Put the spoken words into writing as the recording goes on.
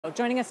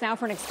Joining us now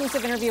for an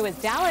exclusive interview is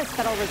Dallas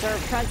Federal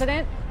Reserve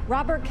President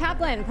Robert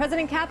Kaplan.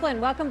 President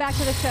Kaplan, welcome back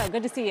to the show.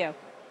 Good to see you.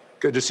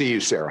 Good to see you,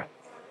 Sarah.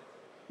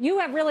 You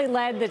have really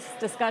led this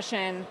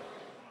discussion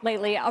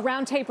lately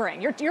around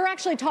tapering. You're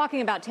actually talking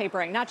about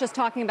tapering, not just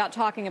talking about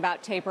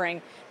tapering.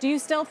 Do you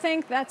still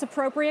think that's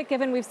appropriate,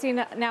 given we've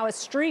seen now a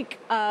streak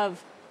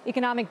of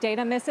economic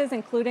data misses,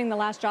 including the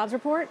last jobs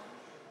report?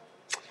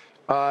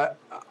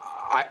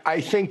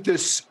 I think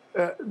this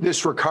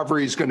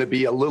recovery is going to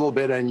be a little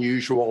bit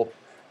unusual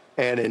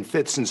and in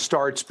fits and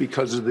starts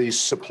because of these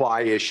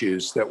supply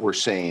issues that we're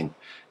seeing,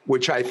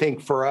 which I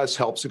think for us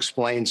helps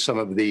explain some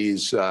of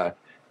these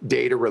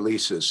data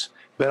releases.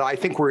 But I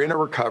think we're in a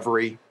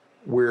recovery.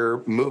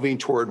 We're moving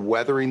toward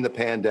weathering the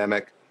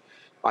pandemic.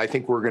 I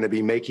think we're going to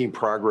be making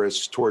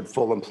progress toward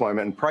full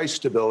employment and price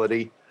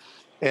stability.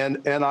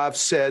 And I've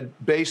said,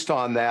 based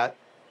on that,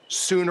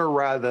 sooner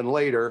rather than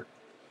later,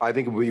 I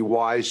think it would be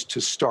wise to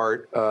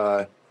start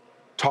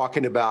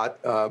talking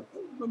about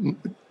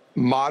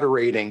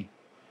moderating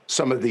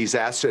some of these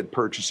asset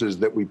purchases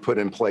that we put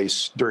in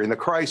place during the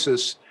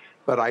crisis.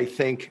 But I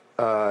think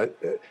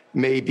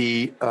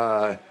maybe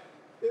the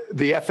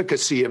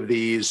efficacy of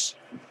these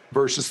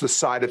versus the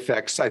side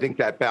effects, I think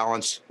that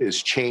balance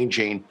is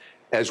changing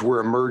as we're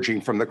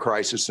emerging from the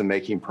crisis and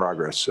making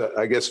progress.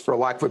 I guess, for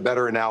lack of a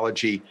better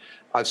analogy,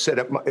 I've said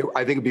I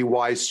think it'd be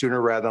wise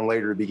sooner rather than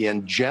later to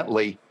begin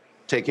gently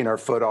taking our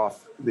foot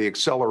off the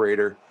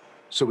accelerator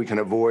so we can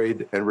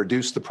avoid and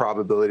reduce the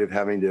probability of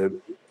having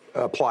to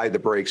apply the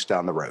brakes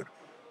down the road.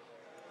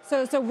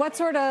 So what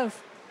sort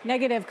of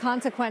negative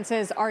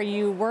consequences are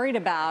you worried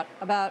about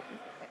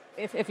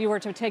if you were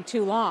to take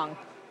too long?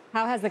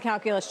 How has the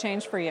calculus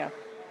changed for you?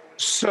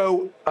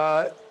 So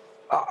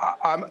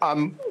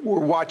we're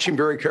watching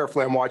very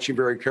carefully. I'm watching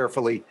very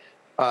carefully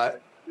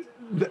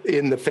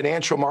in the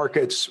financial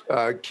markets,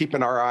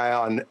 keeping our eye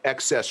on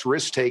excess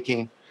risk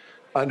taking,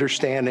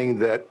 understanding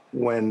that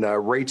when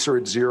rates are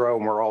at zero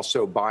and we're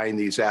also buying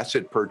these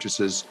asset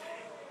purchases,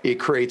 it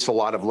creates a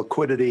lot of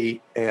liquidity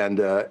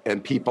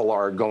and people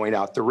are going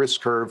out the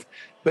risk curve.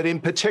 But in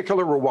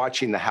particular, we're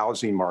watching the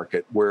housing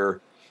market where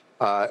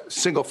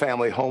single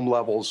family home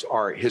levels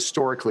are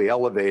historically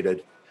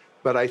elevated.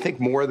 But I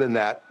think more than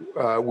that,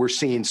 we're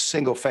seeing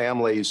single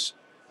families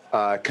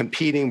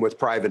competing with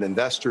private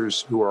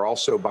investors who are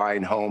also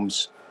buying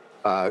homes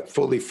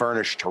fully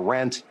furnished to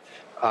rent.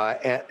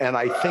 And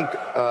I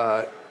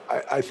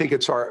think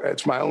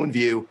it's my own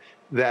view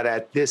that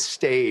at this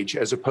stage,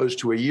 as opposed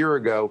to a year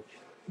ago,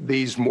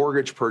 these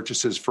mortgage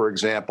purchases, for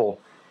example,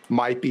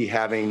 might be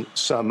having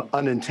some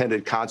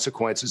unintended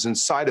consequences and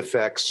side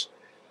effects,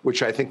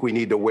 which I think we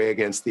need to weigh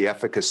against the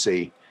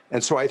efficacy.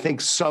 And so I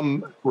think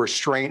some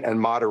restraint and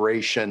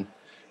moderation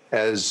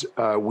as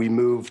we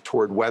move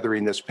toward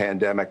weathering this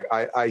pandemic,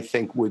 I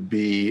think would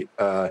be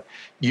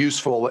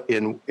useful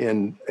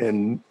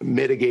in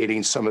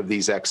mitigating some of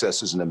these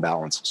excesses and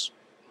imbalances.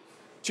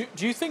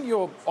 Do you think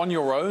you're on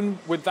your own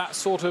with that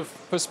sort of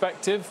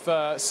perspective?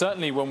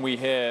 Certainly when we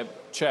hear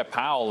Chair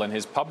Powell in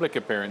his public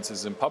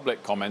appearances and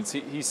public comments,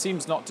 he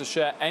seems not to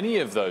share any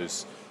of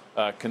those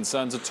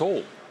concerns at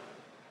all.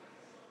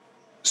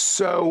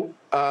 So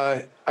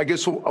I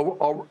guess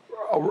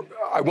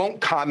I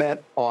won't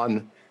comment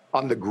on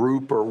the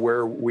group or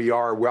where we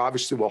are. We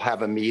obviously will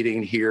have a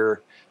meeting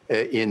here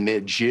in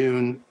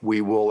mid-June.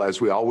 We will,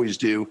 as we always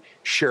do,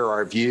 share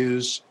our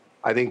views.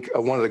 I think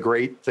one of the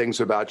great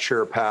things about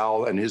Chair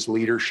Powell and his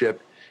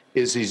leadership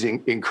is he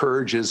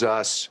encourages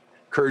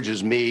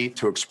me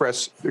to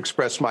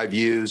express my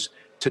views,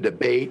 to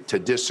debate, to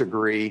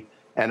disagree.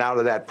 And out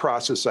of that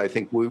process, I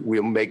think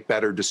we'll make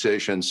better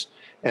decisions.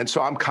 And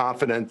so I'm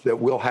confident that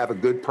we'll have a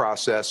good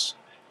process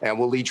and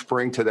we'll each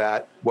bring to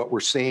that what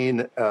we're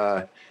seeing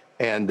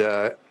and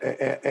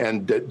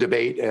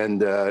debate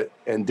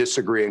and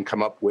disagree and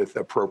come up with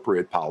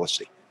appropriate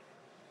policy.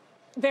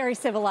 Very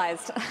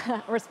civilized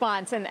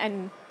response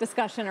and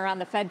discussion around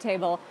the Fed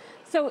table.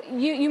 So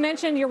you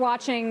mentioned you're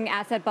watching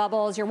asset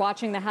bubbles, you're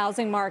watching the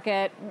housing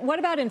market. What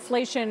about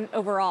inflation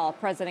overall,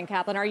 President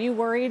Kaplan? Are you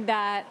worried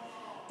that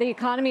the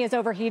economy is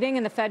overheating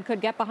and the Fed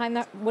could get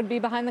would be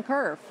behind the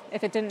curve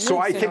if it didn't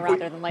move sooner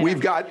rather than later?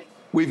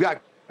 We've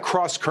got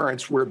cross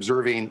currents we're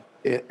observing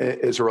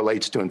as it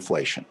relates to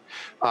inflation.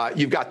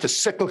 You've got the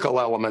cyclical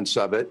elements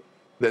of it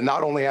that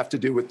not only have to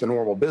do with the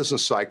normal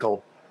business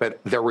cycle,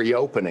 but the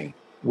reopening,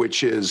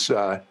 which is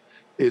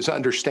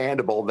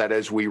understandable that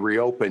as we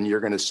reopen,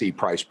 you're going to see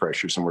price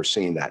pressures, and we're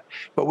seeing that.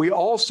 But we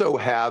also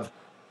have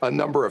a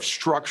number of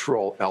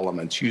structural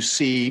elements. You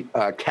see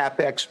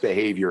CapEx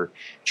behavior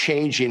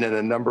changing in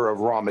a number of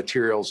raw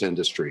materials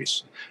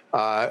industries.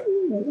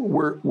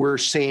 We're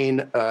seeing,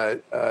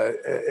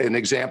 in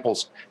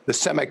examples, the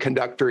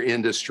semiconductor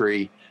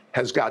industry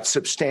has got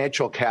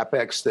substantial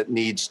CapEx that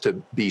needs to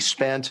be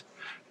spent.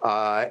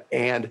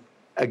 And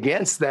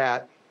against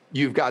that,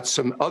 you've got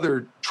some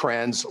other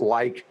trends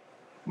like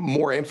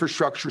more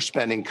infrastructure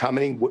spending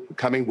coming,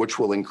 which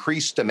will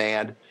increase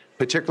demand,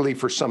 particularly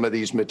for some of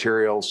these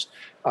materials.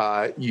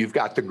 You've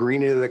got the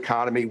greening of the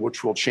economy,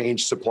 which will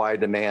change supply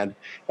demand.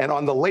 And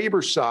on the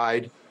labor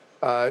side,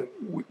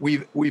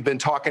 we've been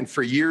talking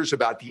for years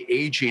about the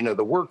aging of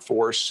the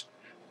workforce,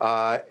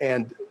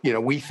 and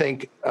we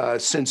think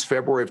since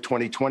February of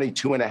 2020,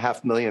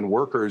 2.5 million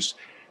workers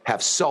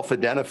have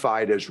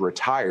self-identified as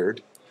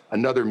retired.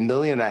 Another 1.5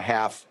 million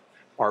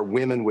are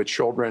women with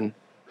children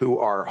who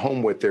are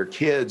home with their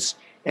kids.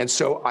 And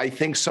so I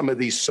think some of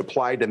these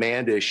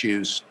supply-demand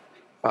issues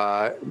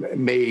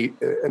may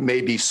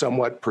be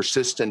somewhat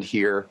persistent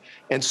here.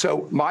 And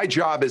so my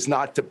job is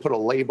not to put a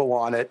label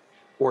on it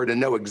or to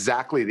know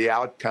exactly the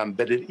outcome,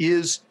 but it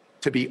is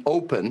to be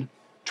open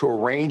to a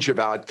range of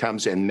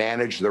outcomes and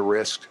manage the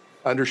risk,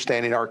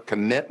 understanding our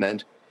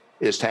commitment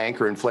is to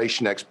anchor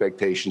inflation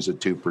expectations at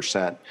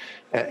 2%.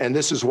 And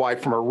this is why,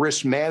 from a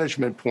risk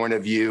management point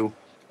of view,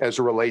 as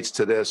it relates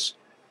to this,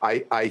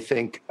 I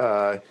think,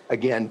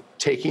 again,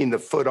 taking the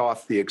foot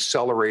off the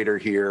accelerator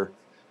here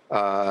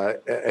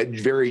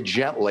very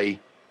gently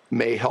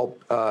may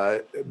help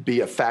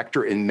be a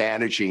factor in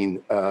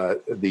managing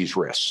these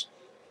risks.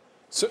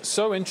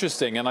 So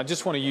interesting, and I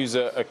just want to use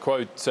a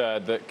quote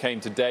that came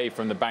today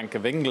from the Bank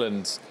of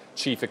England's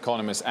chief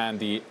economist,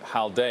 Andy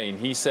Haldane.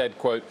 He said,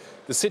 quote,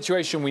 "The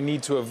situation we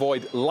need to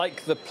avoid,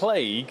 like the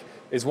plague,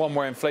 is one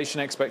where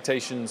inflation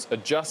expectations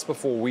adjust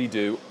before we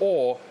do,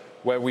 or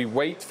where we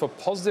wait for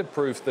positive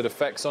proof that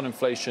effects on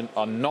inflation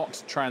are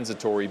not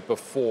transitory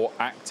before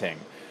acting."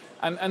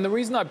 And the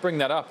reason I bring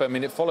that up, I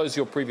mean, it follows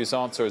your previous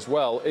answer as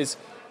well, is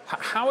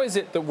how is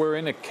it that we're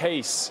in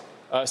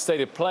a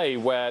state of play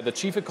where the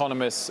chief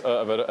economist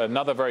of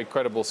another very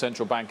credible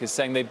central bank is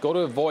saying they've got to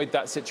avoid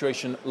that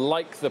situation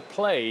like the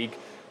plague,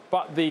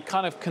 but the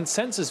kind of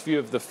consensus view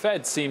of the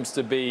Fed seems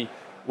to be,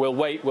 we'll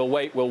wait.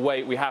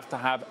 We have to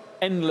have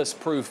endless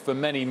proof for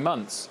many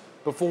months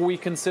before we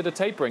consider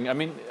tapering. I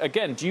mean,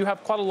 again, do you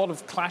have quite a lot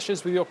of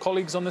clashes with your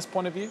colleagues on this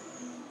point of view?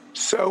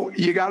 So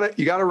you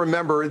gotta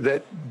remember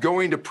that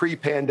going to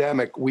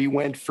pre-pandemic, we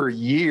went for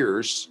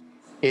years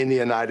in the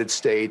United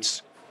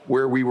States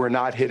where we were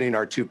not hitting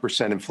our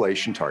 2%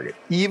 inflation target,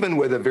 even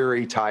with a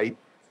very tight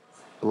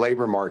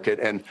labor market.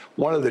 And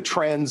one of the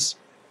trends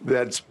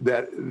that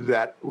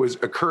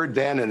occurred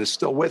then and is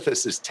still with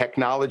us is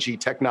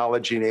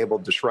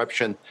technology-enabled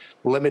disruption,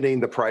 limiting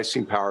the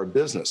pricing power of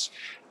business.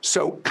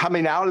 So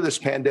coming out of this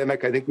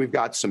pandemic, I think we've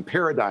got some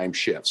paradigm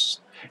shifts.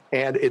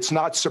 And it's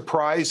not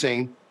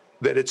surprising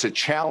that it's a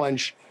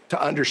challenge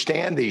to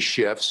understand these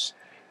shifts.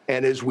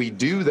 And as we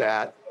do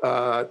that,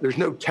 there's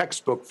no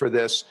textbook for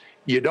this.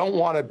 You don't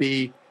want to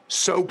be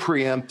so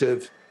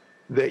preemptive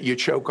that you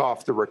choke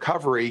off the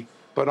recovery.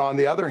 But on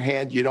the other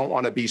hand, you don't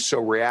want to be so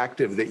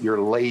reactive that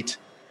you're late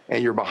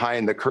and you're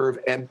behind the curve.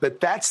 But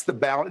that's the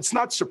balance. It's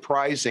not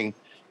surprising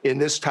in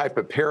this type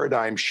of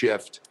paradigm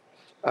shift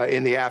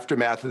in the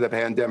aftermath of the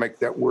pandemic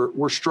that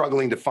we're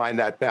struggling to find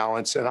that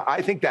balance. And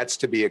I think that's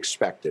to be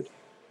expected.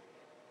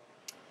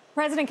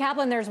 President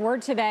Kaplan, there's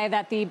word today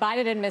that the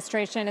Biden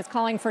administration is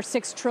calling for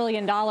 $6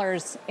 trillion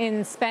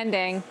in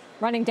spending,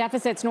 running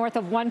deficits north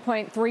of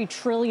 $1.3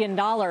 trillion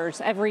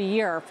every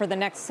year for the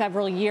next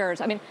several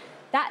years. I mean,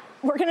 that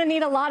we're going to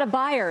need a lot of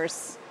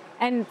buyers,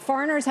 and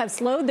foreigners have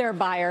slowed their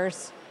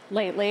buyers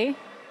lately.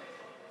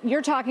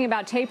 You're talking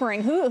about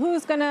tapering.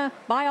 Who's going to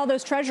buy all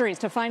those treasuries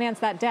to finance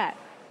that debt?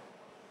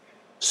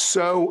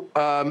 So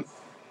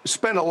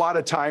spent a lot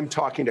of time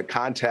talking to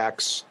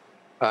contacts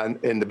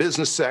in the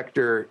business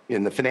sector,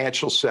 in the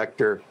financial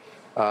sector.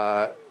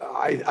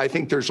 I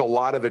think there's a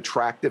lot of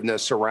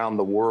attractiveness around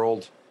the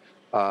world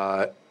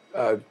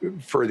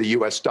for the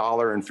U.S.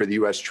 dollar and for the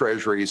U.S.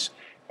 treasuries.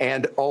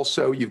 And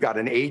also, you've got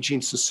an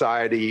aging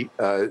society,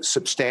 a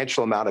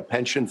substantial amount of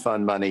pension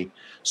fund money.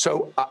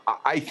 So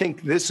I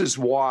think this is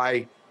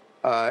why,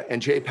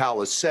 and Jay Powell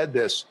has said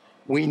this,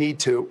 we need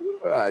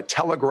to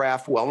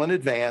telegraph well in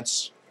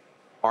advance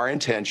our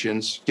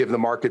intentions, give the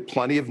market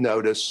plenty of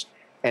notice,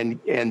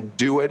 and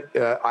do it.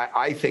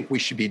 I think we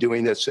should be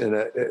doing this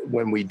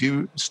when we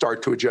do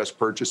start to adjust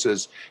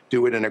purchases,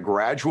 do it in a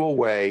gradual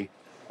way.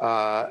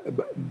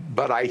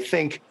 But I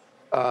think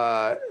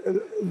there's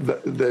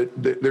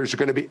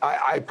going to be,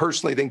 I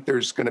personally think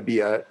there's going to be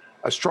a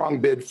strong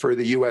bid for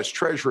the U.S.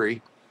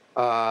 Treasury.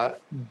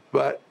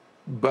 But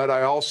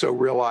I also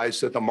realize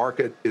that the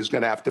market is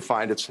going to have to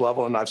find its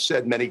level. And I've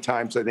said many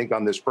times, I think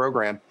on this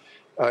program,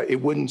 it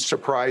wouldn't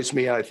surprise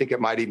me, and I think it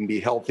might even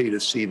be healthy to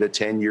see the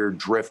 10-year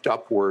drift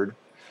upward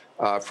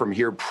from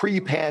here.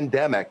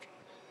 Pre-pandemic,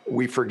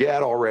 we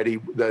forget already,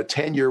 the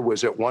 10-year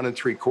was at 1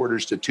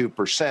 3/4 to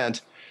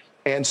 2%.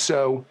 And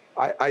so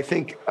I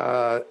think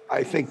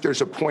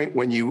there's a point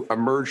when you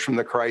emerge from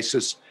the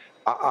crisis.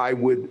 I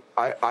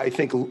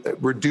think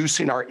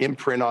reducing our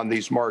imprint on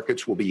these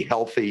markets will be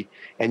healthy.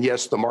 And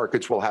yes, the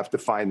markets will have to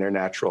find their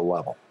natural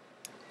level.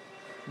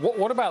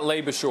 What about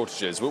labor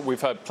shortages? We've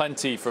heard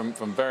plenty from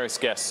various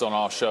guests on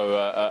our show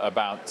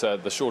about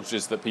the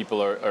shortages that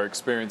people are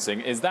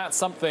experiencing. Is that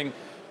something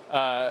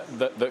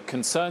that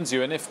concerns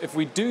you? And if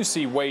we do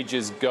see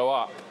wages go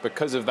up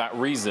because of that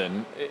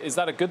reason, is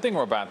that a good thing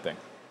or a bad thing?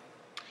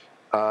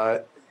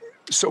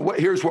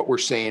 Here's what we're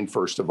seeing,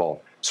 first of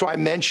all. So I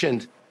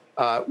mentioned,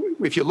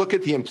 if you look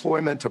at the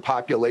employment to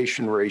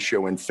population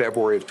ratio in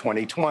February of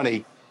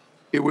 2020,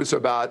 it was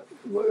about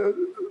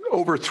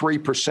over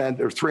 3%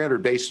 or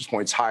 300 basis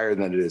points higher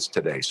than it is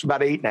today. So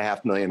about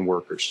 8.5 million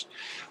workers.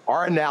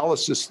 Our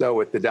analysis,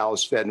 though, at the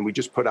Dallas Fed, and we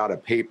just put out a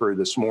paper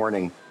this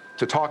morning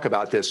to talk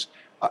about this.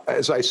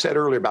 As I said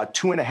earlier, about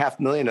 2.5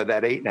 million of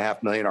that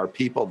 8.5 million are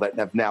people that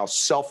have now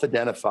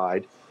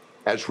self-identified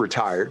as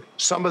retired.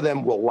 Some of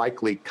them will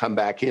likely come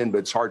back in, but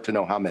it's hard to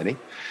know how many.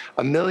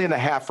 1.5 million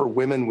are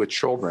women with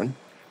children.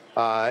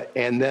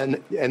 And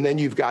then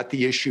you've got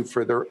the issue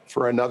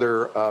for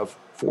another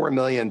 4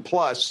 million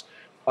plus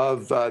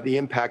of the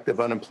impact of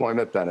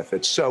unemployment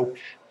benefits. So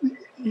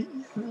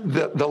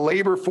the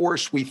labor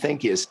force, we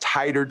think, is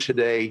tighter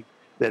today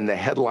than the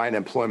headline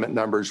employment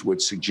numbers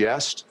would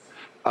suggest.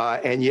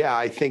 And yeah,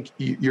 I think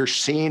you're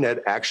seeing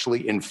it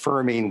actually in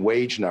firming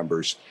wage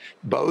numbers,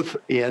 both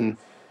in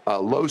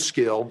low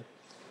skilled,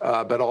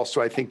 but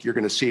also I think you're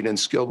going to see it in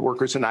skilled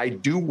workers. And I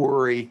do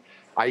worry.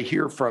 I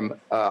hear from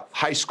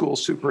high school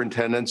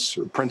superintendents,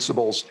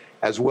 principals,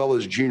 as well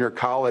as junior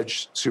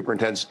college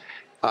superintendents.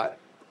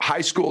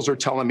 High schools are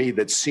telling me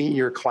that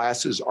senior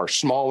classes are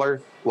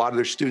smaller. A lot of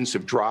their students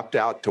have dropped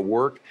out to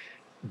work,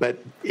 but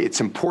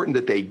it's important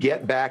that they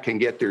get back and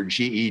get their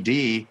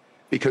GED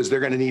because they're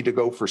going to need to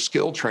go for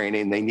skill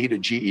training. They need a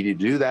GED to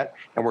do that.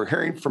 And we're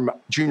hearing from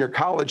junior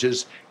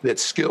colleges that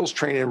skills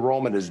training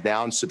enrollment is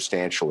down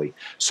substantially.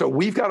 So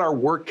we've got our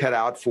work cut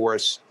out for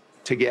us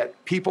to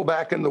get people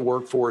back in the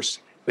workforce,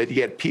 but to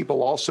get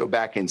people also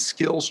back in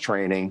skills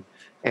training.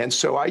 And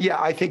so,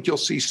 I think you'll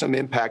see some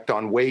impact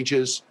on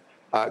wages.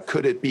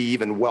 Could it be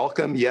even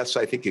welcome? Yes,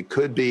 I think it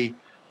could be.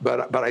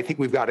 But I think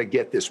we've got to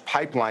get this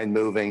pipeline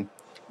moving.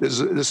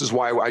 This is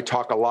why I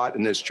talk a lot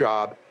in this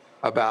job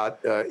about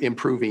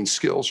improving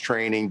skills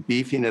training,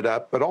 beefing it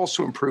up, but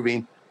also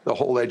improving the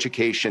whole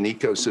education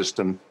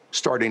ecosystem,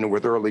 starting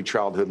with early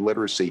childhood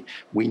literacy.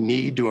 We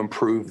need to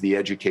improve the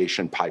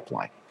education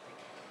pipeline.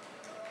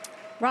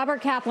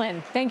 Robert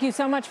Kaplan, thank you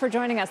so much for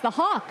joining us. The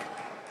hawk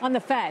on the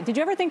Fed. Did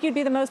you ever think you'd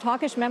be the most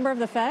hawkish member of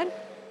the Fed?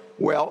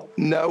 Well,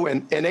 no.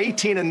 In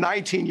 18 and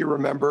 19, you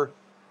remember,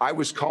 I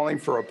was calling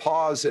for a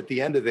pause at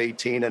the end of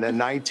 18, and in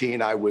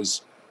 19, I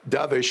was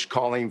dovish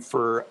calling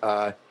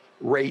for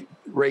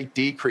rate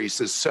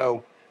decreases.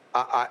 So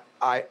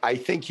I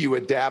think you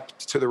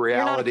adapt to the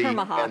reality. You're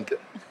not a permahawk. And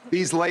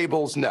these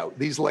labels, no.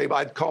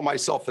 I'd call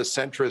myself a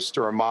centrist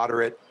or a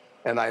moderate,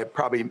 and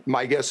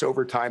my guess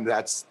over time,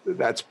 that's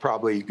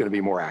probably going to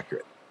be more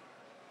accurate.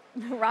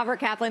 Robert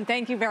Kaplan,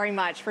 thank you very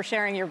much for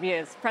sharing your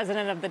views.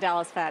 President of the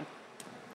Dallas Fed.